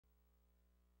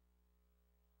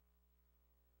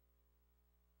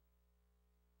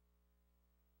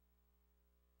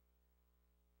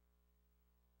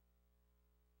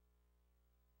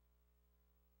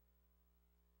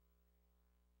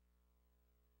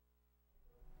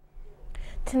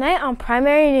Tonight on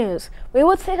Primary News, we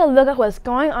will take a look at what's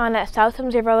going on at South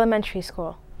Thames River Elementary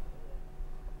School.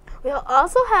 We'll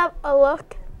also have a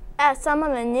look at some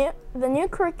of the new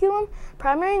curriculum.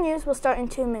 Primary News will start in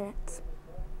 2 minutes.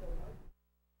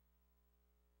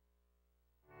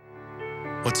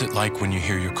 What's it like when you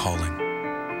hear your calling?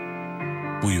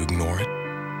 Will you ignore it?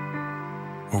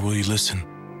 Or will you listen?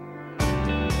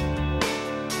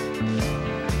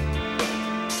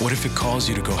 What if it calls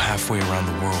you to go halfway around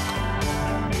the world?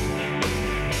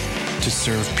 To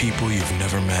serve people you've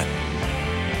never met?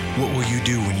 What will you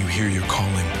do when you hear your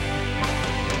calling?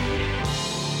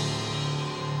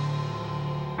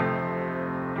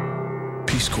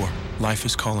 Peace Corps, life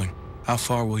is calling. How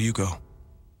far will you go?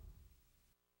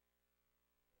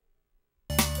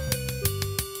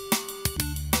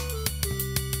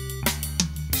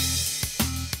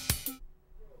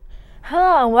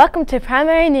 Hello and welcome to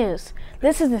Primary News.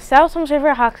 This is the South Thames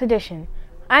River Hawks edition.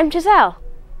 I'm Giselle.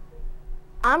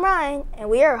 I'm Ryan, and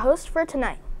we are hosts for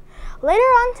tonight. Later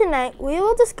on tonight, we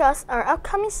will discuss our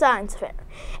upcoming science fair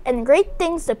and the great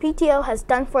things the PTO has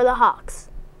done for the Hawks.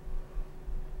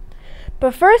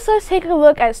 But first, let's take a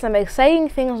look at some exciting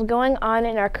things going on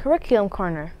in our curriculum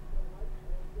corner.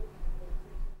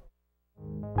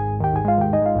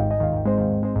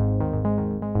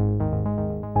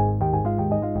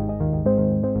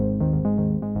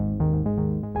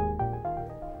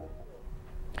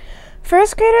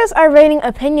 First graders are writing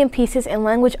opinion pieces in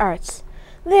language arts.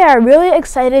 They are really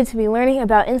excited to be learning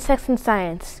about insects and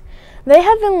science. They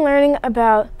have been learning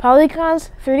about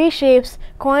polygons, 3D shapes,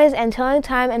 coins, and telling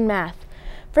time and math.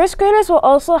 First graders will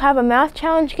also have a math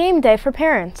challenge game day for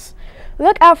parents.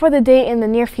 Look out for the date in the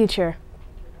near future.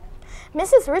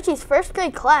 Mrs. Ritchie's first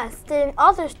grade class did an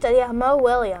author study on Mo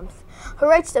Williams, who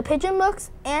writes the Pigeon books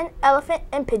and Elephant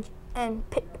and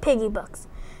Piggy books.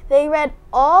 They read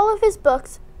all of his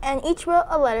books and each wrote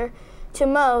a letter to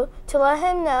Mo to let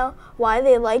him know why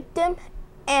they liked him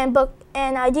and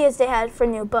ideas they had for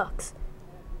new books.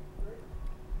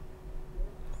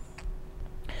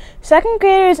 Second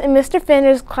graders in Mr.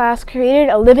 Fender's class created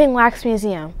a living wax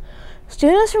museum.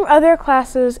 Students from other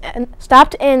classes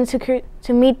stopped in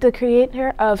to meet the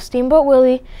creator of Steamboat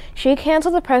Willie, shake hands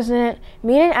with the president,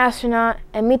 meet an astronaut,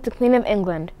 and meet the Queen of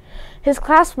England. His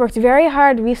class worked very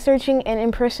hard researching and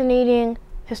impersonating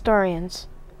historians.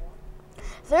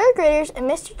 Third graders in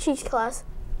Mr. Cheek's class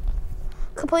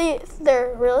completed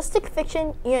their realistic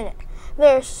fiction unit.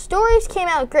 Their stories came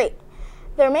out great.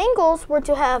 Their main goals were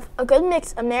to have a good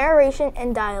mix of narration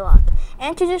and dialogue,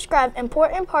 and to describe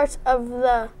important parts of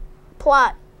the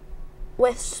plot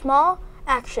with small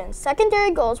actions.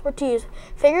 Secondary goals were to use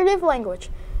figurative language,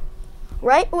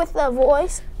 write with the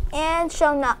voice, and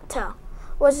show not tell,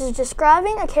 which is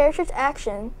describing a character's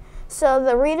action so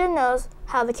the reader knows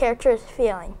how the character is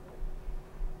feeling.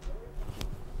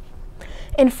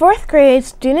 In fourth grade,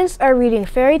 students are reading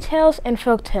fairy tales and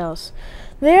folk tales.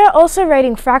 They are also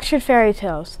writing fractured fairy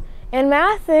tales. In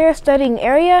math, they are studying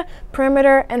area,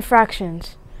 perimeter, and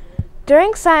fractions.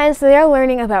 During science, they are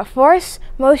learning about force,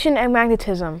 motion, and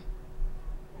magnetism.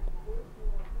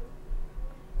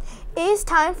 It is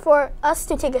time for us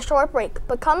to take a short break,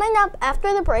 but coming up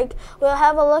after the break, we'll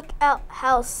have a look at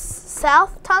how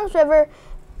South Thames River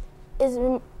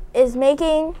is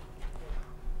making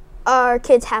our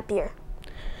kids happier.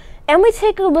 And we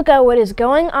take a look at what is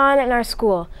going on in our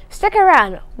school. Stick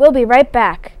around. We'll be right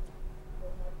back.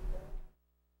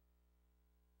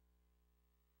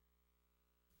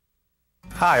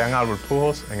 Hi, I'm Albert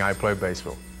Pujols and I play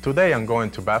baseball. Today I'm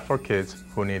going to bat for kids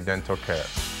who need dental care.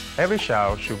 Every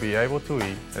child should be able to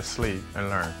eat, sleep, and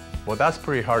learn. But that's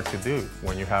pretty hard to do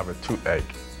when you have a toothache.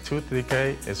 Tooth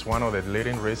decay is one of the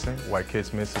leading reasons why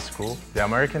kids miss school. The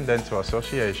American Dental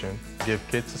Association Give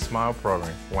Kids a Smile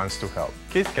program wants to help.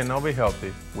 Kids cannot be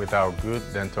healthy without good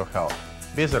dental health.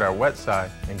 Visit our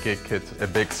website and give kids a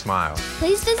big smile.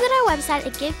 Please visit our website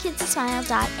at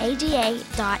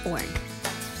givekidsasmile.ada.org.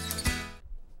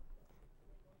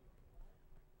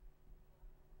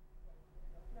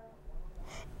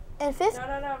 In fifth,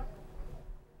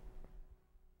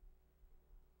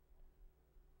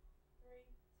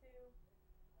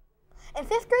 In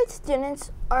fifth grade,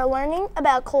 students are learning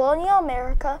about colonial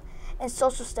America and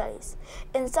social studies.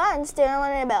 In science, they are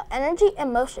learning about energy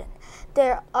and motion.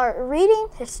 They are reading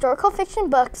historical fiction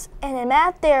books, and in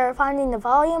math, they are finding the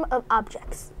volume of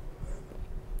objects.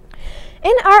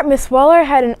 In art, Miss Waller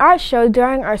had an art show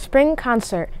during our spring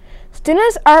concert.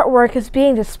 Students' artwork is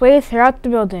being displayed throughout the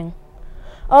building.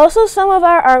 Also, some of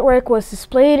our artwork was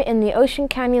displayed in the Ocean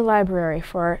County Library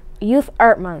for Youth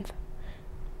Art Month.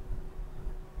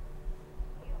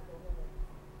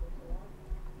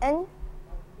 And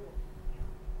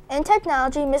In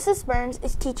technology, Mrs. Burns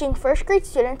is teaching first grade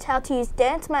students how to use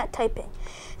Dance Mat typing.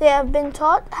 They have been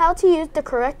taught how to use the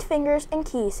correct fingers and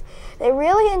keys. They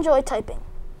really enjoy typing.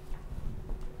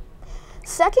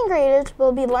 Second graders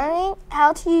will be learning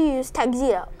how to use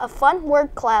Tagxito, a fun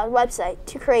word cloud website,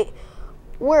 to create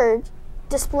word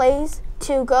displays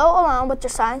to go along with their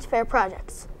science fair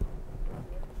projects.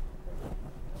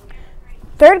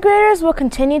 Third graders will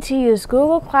continue to use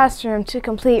Google Classroom to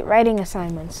complete writing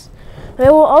assignments. They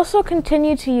will also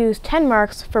continue to use 10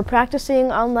 marks for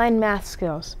practicing online math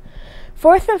skills.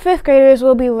 Fourth and fifth graders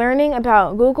will be learning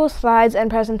about Google Slides and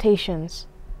presentations.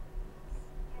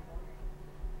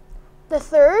 The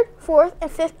third, fourth,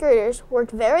 and fifth graders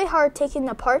worked very hard taking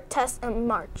the PARCC test in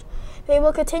March. They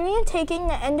will continue taking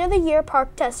the end of the year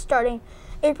PARCC test starting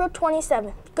April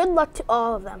 27th. Good luck to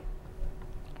all of them.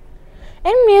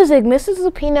 In music, Mrs.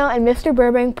 Lupino and Mr.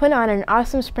 Burbank put on an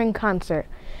awesome spring concert.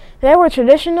 There were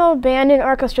traditional band and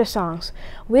orchestra songs.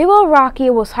 We Will Rock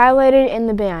You was highlighted in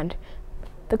the band.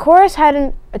 The chorus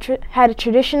had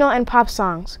traditional and pop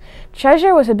songs.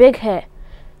 Treasure was a big hit.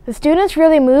 The students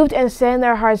really moved and sang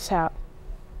their hearts out.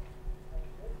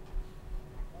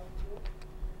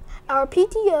 Our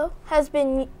PTO has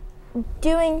been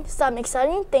doing some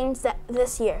exciting things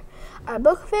this year. Our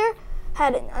book fair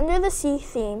had an Under the Sea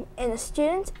theme, and the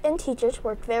students and teachers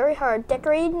worked very hard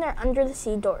decorating their Under the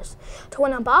Sea doors to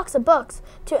win a box of books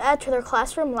to add to their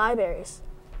classroom libraries.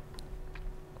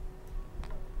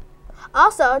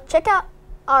 Also, check out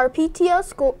our PTO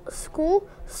school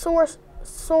source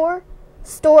store.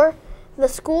 The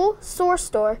school source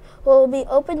store will be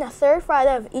open the third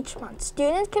Friday of each month.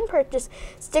 Students can purchase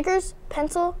stickers,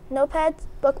 pencil, notepads,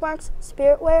 bookmarks,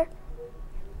 spiritware,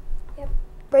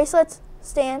 bracelets,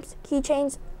 stamps,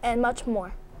 keychains, and much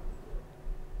more.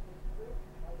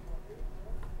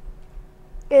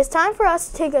 It is time for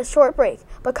us to take a short break,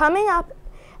 but coming up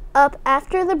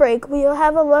after the break, we will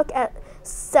have a look at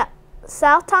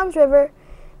South Toms River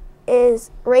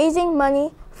is raising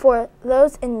money for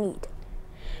those in need.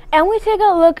 And we take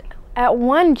a look at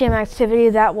one gym activity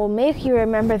that will make you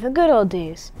remember the good old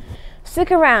days.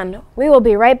 Stick around, we will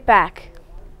be right back.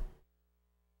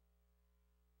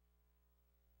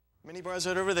 Mini bar's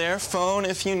right over there. Phone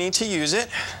if you need to use it.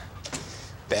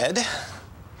 Bed.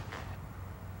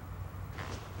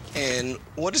 And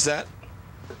what is that?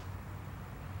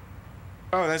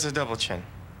 Oh, that's a double chin.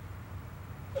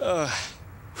 The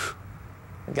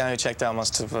guy who checked out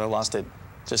must have lost it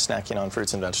just snacking on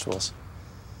fruits and vegetables.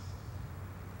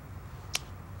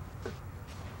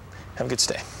 Have a good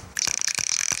stay.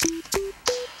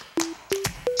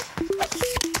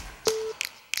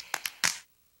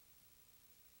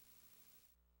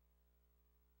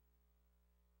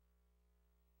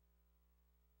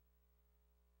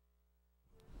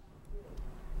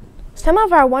 Some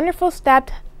of our wonderful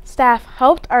staff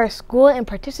helped our school in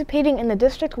participating in the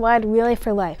district-wide Relay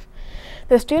for Life.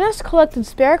 The students collected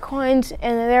spare coins,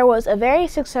 and there was a very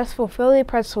successful Philly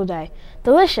Pretzel Day.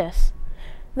 Delicious!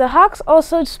 The Hawks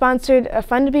also sponsored a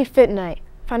Fun to Be Fit night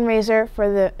fundraiser for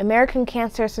the American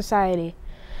Cancer Society.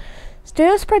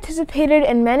 Students participated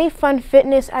in many fun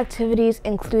fitness activities,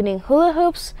 including hula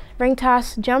hoops, ring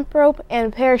toss, jump rope,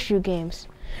 and parachute games.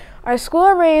 Our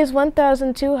school raised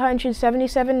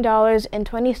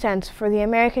 $1,277.20 for the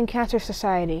American Cancer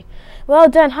Society. Well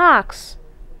done, Hawks!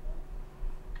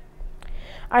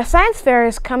 Our science fair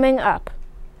is coming up.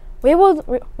 We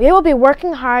will be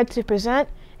working hard to present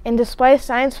and display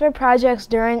science fair projects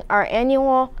during our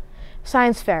annual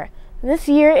science fair. This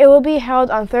year it will be held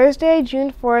on Thursday,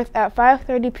 June 4th at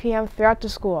 5:30 p.m. throughout the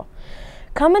school.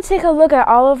 Come and take a look at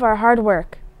all of our hard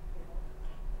work.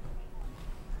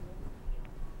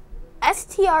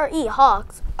 STRE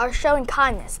Hawks are showing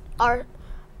kindness. Our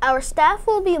staff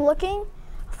will be looking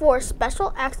for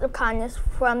special acts of kindness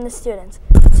from the students.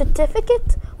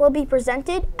 Certificates will be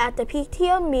presented at the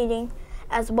PTO meeting,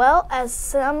 as well as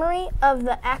summary of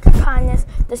the act of kindness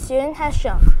the student has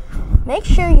shown. Make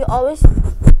sure you always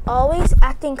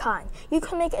acting kind. You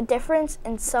can make a difference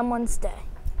in someone's day.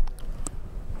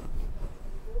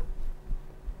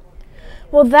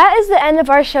 Well, that is the end of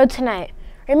our show tonight.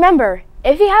 Remember,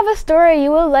 if you have a story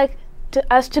you would like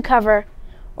us to cover,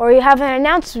 or you have an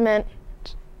announcement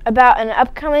about an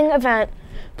upcoming event,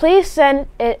 please send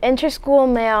it inter-school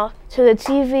mail to the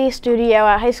TV studio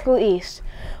at High School East,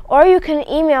 or you can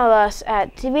email us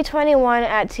at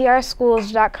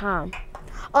tv21@trschools.com.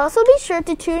 Also be sure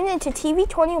to tune into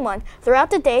TV21 throughout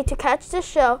the day to catch the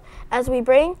show as we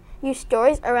bring you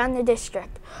stories around the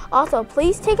district. Also,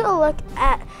 please take a look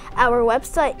at our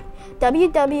website,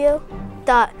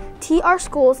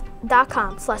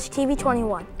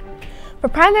 www.trschools.com/TV21. For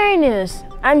Primary News,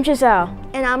 I'm Giselle.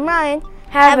 And I'm Ryan.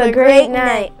 Have a great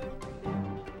night.